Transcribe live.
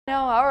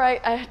No, all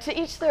right, to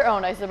each their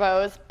own, I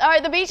suppose. All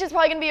right, the beach is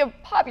probably going to be a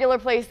popular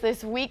place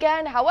this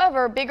weekend.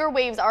 However, bigger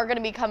waves are going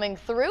to be coming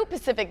through.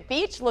 Pacific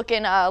Beach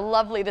looking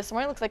lovely this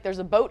morning. Looks like there's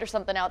a boat or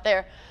something out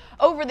there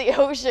over the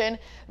ocean.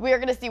 We are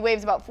going to see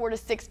waves about 4 to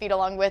 6 feet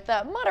along with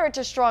moderate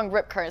to strong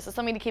rip currents. So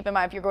something to keep in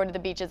mind if you're going to the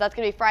beaches. That's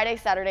going to be Friday,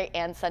 Saturday,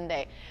 and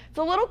Sunday. It's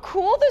a little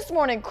cool this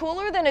morning,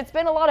 cooler than it's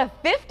been a lot of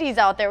 50s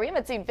out there. We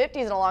haven't seen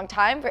 50s in a long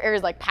time for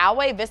areas like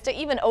Poway, Vista,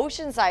 even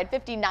Oceanside,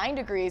 59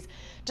 degrees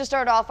to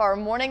start off our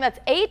morning. That's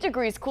 8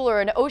 degrees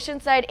cooler in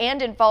Oceanside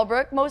and in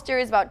Fallbrook. Most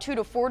areas about 2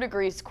 to 4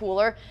 degrees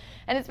cooler.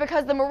 And it's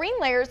because the marine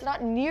layer is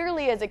not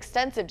nearly as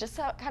extensive, just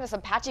kind of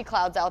some patchy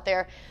clouds out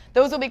there.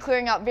 Those will be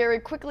clearing out very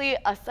quickly.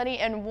 A sunny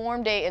and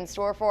warm day in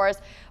store for us.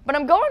 But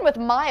I'm going with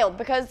mild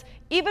because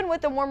even with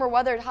the warmer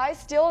weather, highs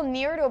still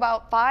near to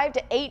about 5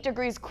 to 8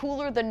 degrees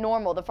cooler than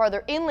normal. The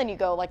farther inland you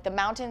go, like the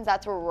mountains,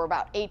 that's where we're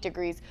about 8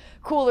 degrees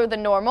cooler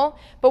than normal.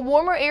 But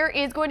warmer air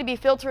is going to be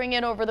filtering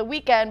in over the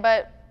weekend,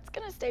 but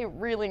going to stay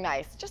really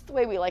nice, just the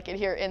way we like it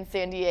here in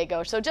San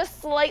Diego. So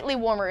just slightly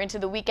warmer into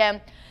the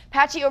weekend.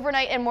 Patchy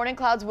overnight and morning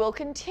clouds will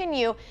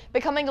continue,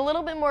 becoming a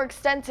little bit more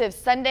extensive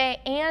Sunday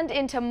and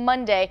into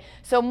Monday.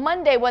 So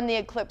Monday, when the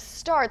eclipse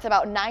starts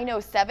about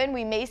 9:07,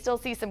 we may still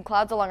see some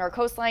clouds along our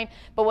coastline,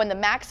 but when the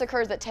max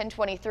occurs at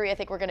 10:23, I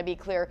think we're going to be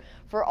clear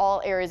for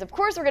all areas. Of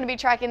course, we're going to be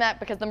tracking that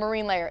because the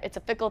marine layer, it's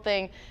a fickle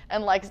thing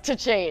and likes to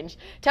change.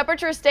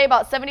 Temperatures stay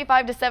about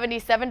 75 to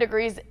 77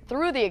 degrees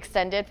through the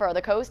extended for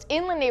the coast.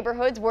 Inland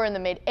neighborhoods, we're in the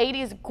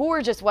mid-80s.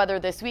 Gorgeous weather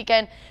this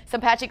weekend.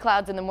 Some patchy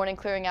clouds in the morning,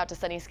 clearing out to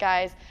sunny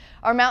skies.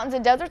 Our mountains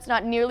and deserts,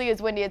 not nearly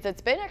as windy as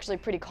it's been. Actually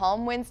pretty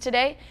calm winds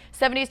today.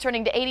 70s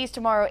turning to 80s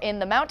tomorrow in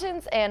the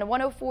mountains and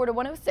 104 to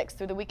 106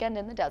 through the weekend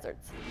in the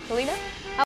deserts. Selena?